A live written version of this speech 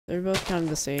They're both kind of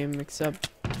the same, except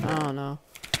I don't know.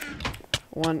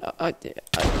 One. All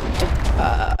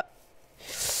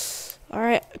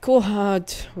right, cool.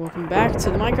 Welcome back to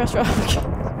the Minecraft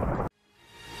rock.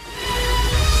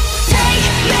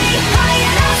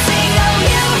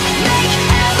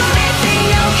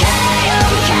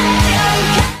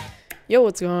 Yo,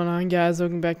 what's going on, guys?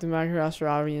 Welcome back to Minecraft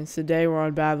Robbery, and today we're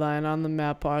on Badlion on the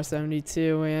map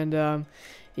R72, and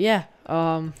yeah,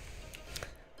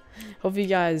 hope you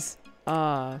guys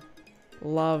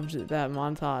loved that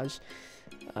montage.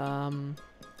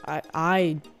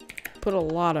 I put a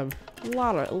lot of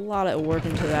work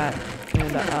into that,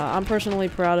 and I'm personally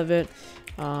proud of it.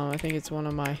 I think it's one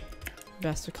of my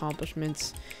best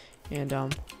accomplishments, and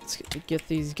let's get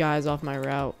these guys off my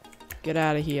route. Get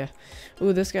out of here.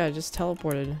 Ooh, this guy just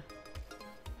teleported.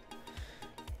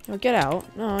 No, get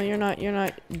out. No, you're not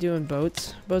doing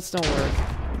boats. Boats don't work.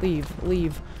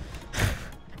 Leave.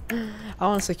 I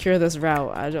want to secure this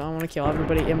route. I don't want to kill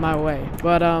everybody in my way.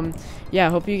 But yeah, I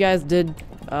hope you guys did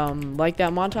like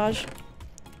that montage.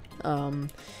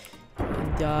 And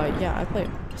yeah, I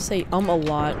say a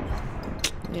lot.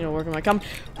 Need to work on my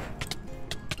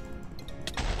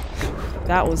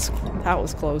That was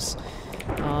close.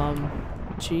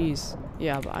 Jeez.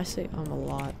 Yeah, but I say a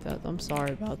lot. I'm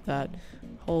sorry about that.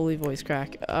 Holy voice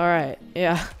crack. All right.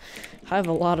 Yeah, I have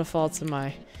a lot of faults in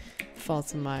my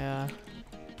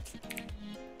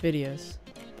videos,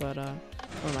 but or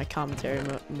my commentary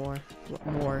more.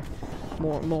 I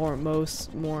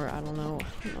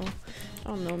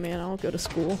don't know, man. I don't go to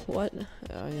school. What?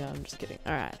 Yeah, I'm just kidding.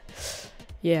 All right.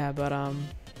 Yeah, but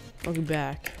welcome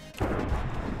back.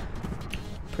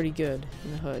 Pretty good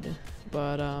in the hood,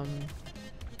 but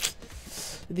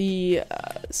the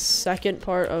second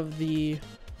part of the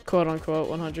quote-unquote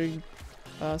 100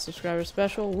 subscriber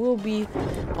special will be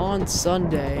on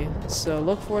Sunday, so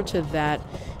look forward to that,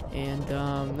 and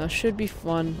that should be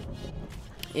fun.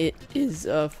 It is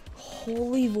a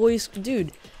holy voice,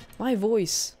 dude. My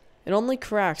voice, it only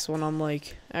cracks when I'm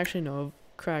like, actually no, it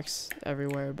cracks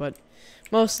everywhere, but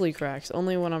mostly cracks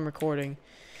only when I'm recording.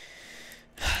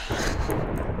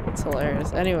 It's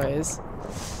hilarious. Anyways,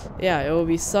 yeah, it will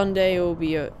be Sunday. It will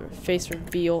be a face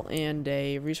reveal and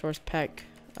a resource pack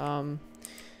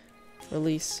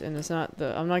release, and it's not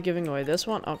the. I'm not giving away this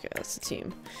one. Okay, that's the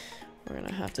team. We're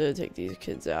gonna have to take these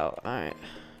kids out. All right,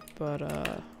 but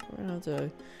we're gonna have to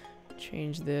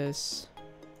change this.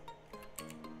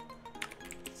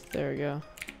 There we go.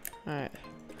 All right,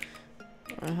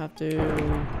 we're gonna have to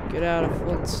get out of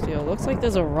flint steel. Looks like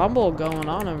there's a rumble going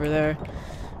on over there.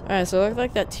 Alright, so it looks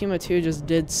like that team of two just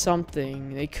did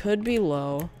something. They could be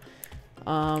low.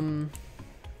 I'm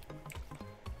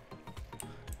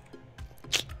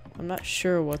not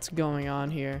sure what's going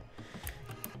on here.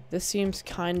 This seems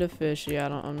kind of fishy.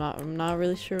 I'm not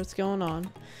really sure what's going on.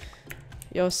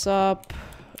 Yo, what's up?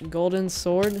 Golden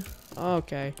sword? Oh,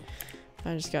 okay.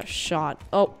 I just got shot.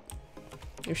 Oh,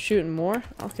 you're shooting more?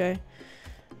 Okay.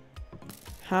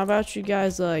 How about you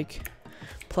guys, like,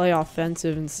 play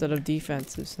offensive instead of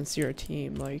defensive, since you're a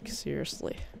team? Like,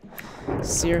 seriously.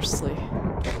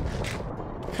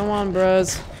 Come on,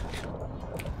 bros.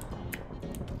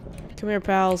 Come here,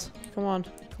 pals. Come on.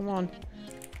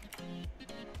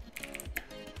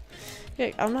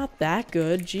 Hey, I'm not that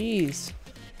good. Jeez.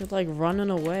 You're like running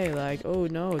away. Like, oh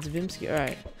no, it's Vimsky.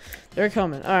 Alright. They're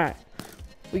coming. Alright.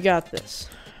 We got this.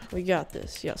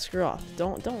 Yeah, screw off.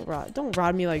 Don't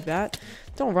rod me like that.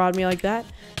 Don't rod me like that.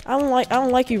 I don't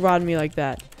like you rod me like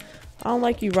that.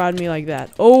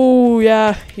 Oh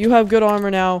yeah, you have good armor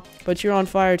now, but you're on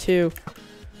fire too.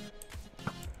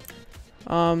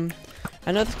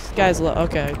 I know this guy's low.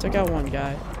 Okay, I took out one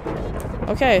guy.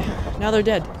 Okay, now they're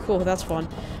dead. Cool, that's fun.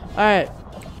 Alright.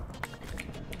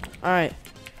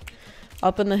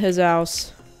 Up into his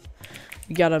house.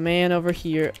 We got a man over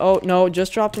here. Oh, no,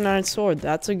 just dropped an iron sword.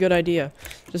 That's a good idea.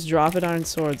 Just drop it iron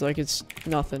swords like it's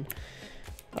nothing.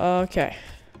 Okay.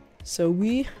 So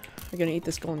we are going to eat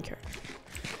this golden carrot.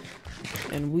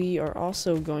 And we are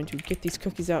also going to get these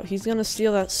cookies out. He's going to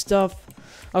steal that stuff.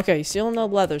 Okay, he's stealing the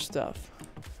leather stuff.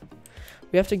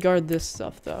 We have to guard this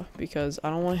stuff, though, because I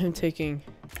don't want him taking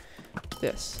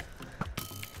this.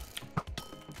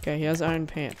 Okay, he has iron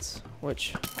pants,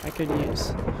 which I could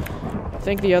use. I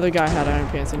think the other guy had iron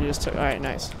pants and he just took. Alright,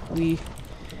 nice. We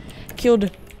killed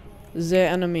the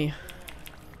enemy.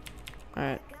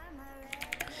 Alright.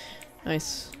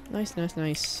 Nice.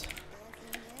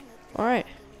 Alright,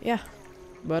 yeah.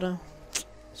 But,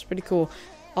 it's pretty cool.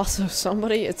 Also,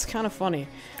 it's kind of funny.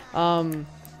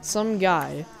 Some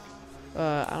guy,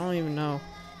 I don't even know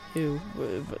who,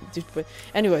 but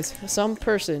anyways, some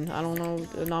person, I don't know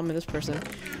the name of this person,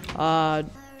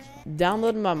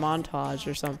 downloaded my montage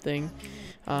or something,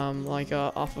 like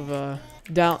off of a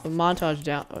montage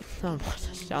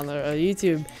downloader, a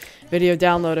YouTube video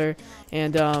downloader,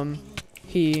 and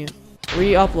he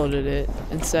re-uploaded it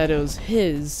and said it was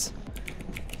his.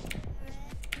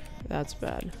 That's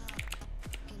bad.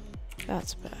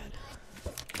 That's bad.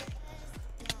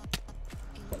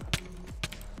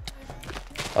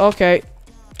 Okay.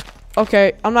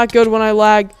 Okay, I'm not good when I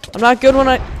lag. I'm not good when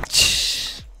I...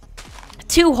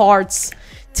 2 hearts.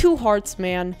 2 hearts,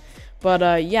 man.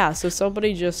 But, yeah, so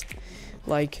somebody just,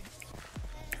 like...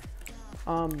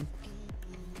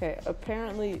 Okay,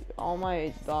 apparently all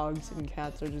my dogs and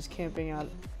cats are just camping out.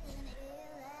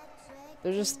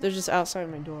 They're just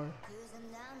outside my door.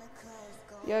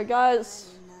 Yeah,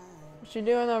 guys. What you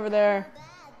doing over there?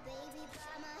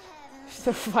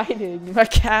 They're fighting. My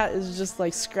cat is just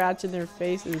like scratching their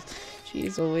faces.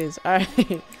 Jeez Louise.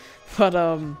 Alright. But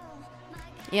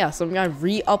yeah, some guy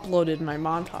re-uploaded my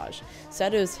montage.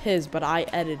 Said it was his, but I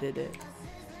edited it.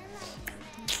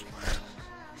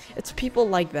 It's people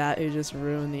like that who just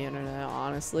ruin the internet,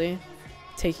 honestly.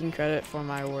 Taking credit for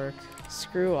my work.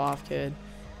 Screw off, kid.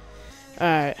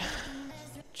 Alright.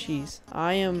 Jeez.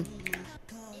 I am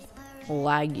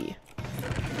laggy.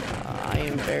 I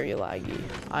am very laggy.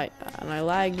 And I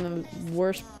lag in the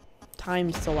worst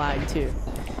times to lag too.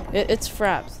 It's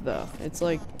fraps though. It's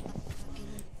like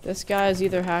this guy is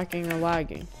either hacking or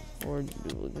lagging, or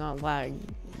not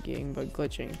lagging but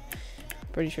glitching.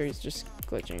 Pretty sure he's just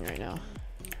glitching right now.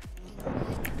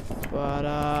 But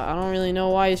I don't really know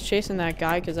why he's chasing that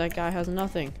guy, because that guy has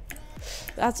nothing.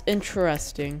 That's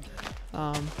interesting.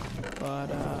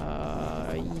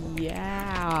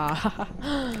 Yeah.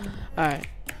 Alright.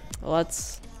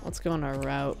 Let's go on our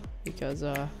route, because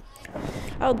I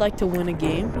would like to win a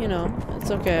game, you know.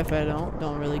 It's okay if I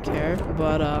don't really care,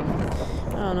 but I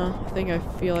don't know. I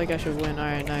feel like I should win.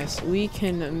 Alright, nice. We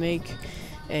can make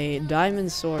a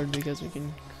diamond sword because we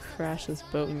can crash this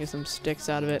boat and get some sticks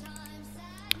out of it.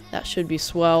 That should be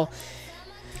swell.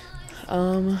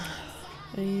 And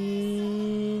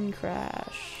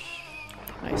crash.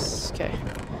 Nice. Okay.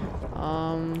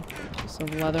 Some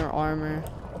leather armor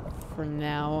for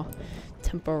now.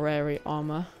 Temporary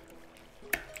armor.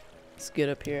 Let's get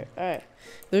up here. Alright.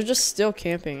 They're just still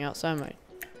camping outside my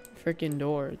freaking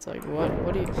door. It's like,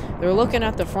 what do you... They're looking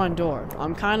at the front door.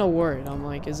 I'm kind of worried. I'm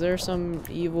like, is there some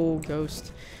evil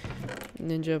ghost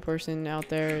ninja person out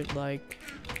there? Like,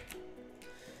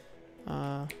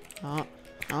 I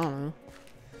don't know.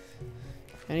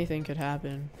 Anything could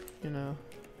happen, you know.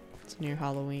 It's near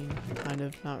Halloween, kind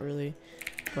of, not really,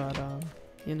 but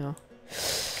you know.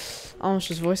 I almost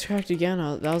just voice cracked again.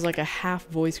 That was like a half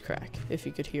voice crack, if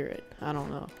you could hear it. I don't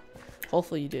know.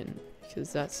 Hopefully you didn't,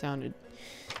 because that sounded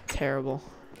terrible.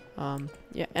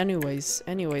 Yeah, anyways,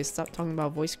 stop talking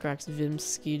about voice cracks,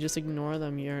 Vimsky. Just ignore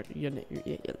them.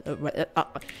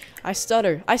 I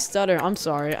stutter. I'm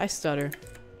sorry, I stutter.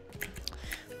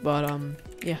 But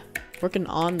yeah, working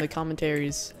on the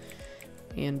commentaries,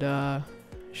 and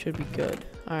should be good.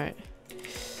 Alright.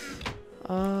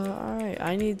 Alright,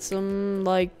 I need some,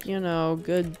 like, you know,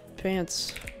 good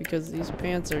pants, because these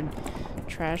pants are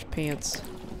trash pants.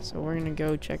 So we're gonna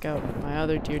go check out my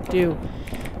other tier 2.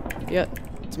 Yep,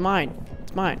 it's mine.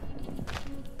 It's mine.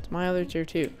 It's my other tier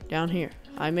 2, down here.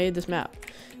 I made this map,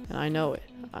 and I know it.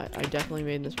 I definitely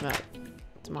made this map.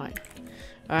 It's mine.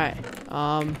 Alright,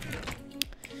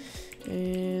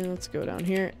 and let's go down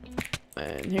here,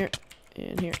 and here,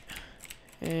 and here,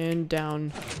 and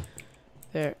down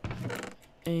there.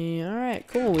 And alright,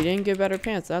 cool. We didn't get better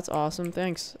pants. That's awesome.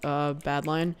 Thanks,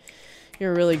 Badlion.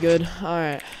 You're really good.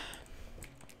 Alright.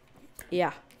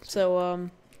 Yeah. So,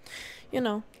 you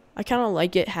know, I kind of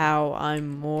like it how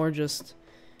I'm more just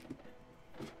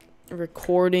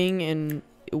recording, and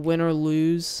win or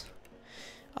lose.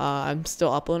 I'm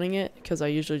still uploading it, because I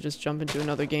usually just jump into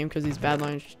another game, because these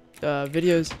Badlion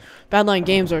Badlion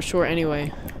games are short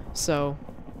anyway. So,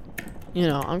 you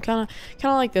know, I'm kind of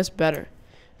like this better.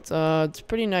 It's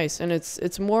pretty nice, and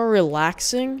it's more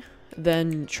relaxing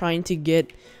than trying to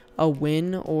get a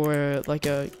win or like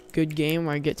a good game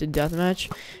where I get to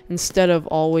deathmatch, instead of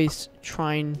always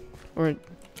trying, or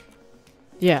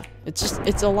yeah,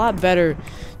 it's a lot better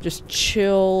just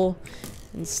chill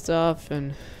and stuff,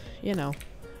 and you know,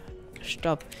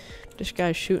 stuff. This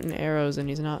guy's shooting arrows and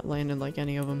he's not landing like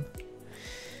any of them.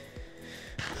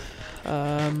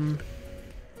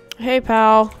 Hey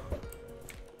pal.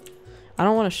 I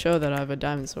don't want to show that I have a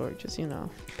diamond sword, because, you know,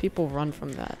 people run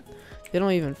from that. They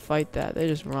don't even fight that. They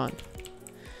just run.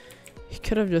 He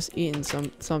could have just eaten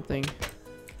something.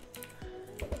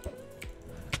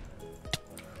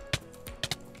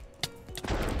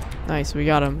 Nice, we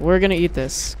got him. We're gonna eat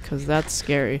this, because that's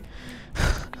scary.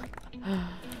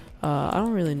 I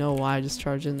don't really know why I just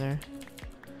charged in there.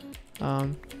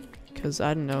 Because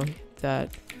I didn't know that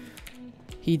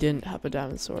he didn't have a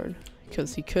diamond sword.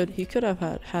 Because he could have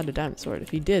had a diamond sword.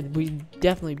 If he did, we'd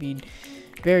definitely be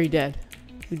very dead.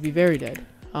 We'd be very dead.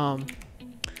 But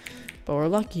we're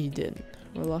lucky he didn't.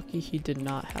 We're lucky he did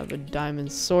not have a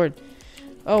diamond sword.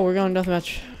 Oh, we're going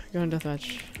deathmatch. We're going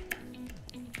deathmatch.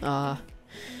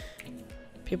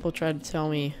 People tried to tell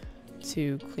me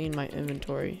to clean my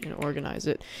inventory and organize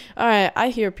it. Alright, I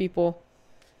hear people.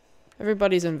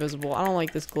 Everybody's invisible. I don't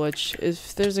like this glitch.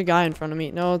 If there's a guy in front of me.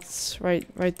 No, it's right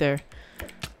there.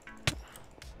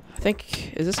 I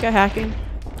think, is this guy hacking?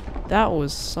 That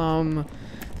was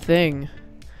something.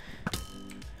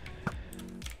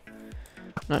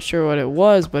 Not sure what it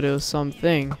was, but it was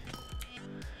something.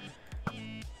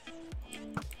 I'm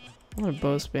gonna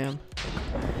bow spam.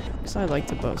 Because I like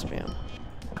to bow spam.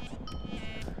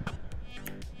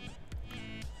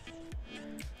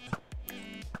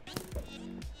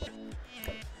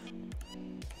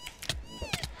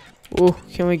 Ooh,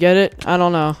 can we get it? I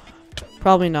don't know.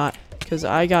 Probably not. Because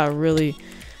I got really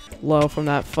low from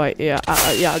that fight. Yeah,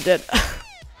 yeah, I did.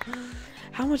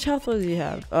 How much health does he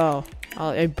have? Oh,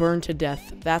 I burned to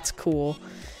death. That's cool.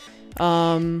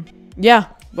 Yeah,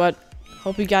 but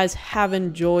hope you guys have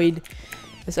enjoyed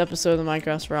this episode of the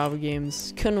Minecraft Survival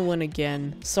Games. Couldn't win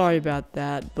again. Sorry about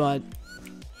that, but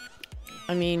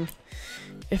I mean,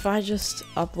 if I just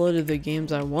uploaded the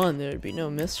games I won, there'd be no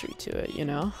mystery to it, you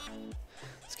know?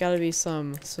 It's gotta be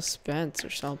some suspense or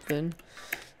something.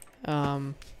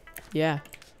 Yeah.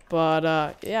 But,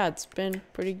 yeah, it's been a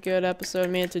pretty good episode.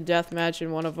 Made it to deathmatch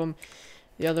in one of them.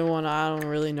 The other one, I don't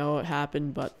really know what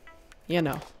happened, but, you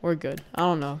know, we're good. I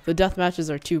don't know. The deathmatches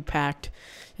are too packed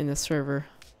in this server.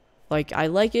 Like, I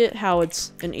like it how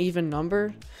it's an even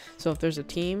number. So if there's a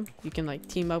team, you can, like,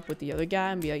 team up with the other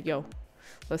guy and be like, yo,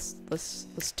 let's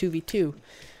 2v2.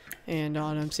 And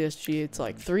on MCSG, it's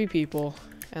like 3 people.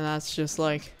 And that's just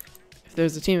like, if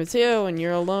there's a team of 2 and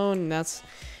you're alone, and it's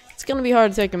gonna be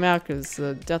hard to take them out because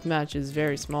the deathmatch is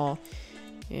very small,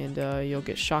 and you'll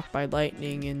get shocked by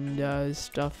lightning and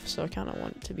stuff. So I kind of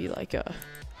want it to be like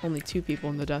only 2 people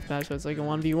in the deathmatch, so it's like a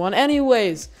 1v1.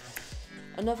 Anyways,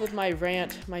 enough with my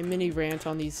rant, my mini rant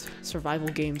on these survival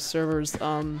game servers.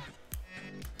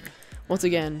 Once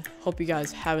again, hope you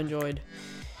guys have enjoyed.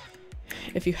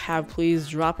 If you have, please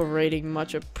drop a rating,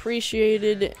 much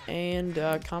appreciated, and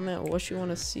comment what you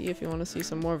want to see. If you want to see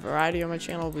some more variety on my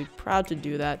channel, I'll be proud to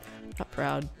do that. Not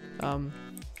proud,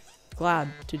 glad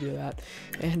to do that.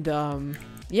 And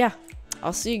yeah,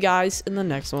 I'll see you guys in the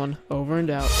next one. Over and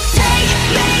out.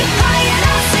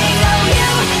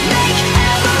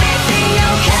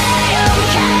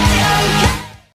 Take me,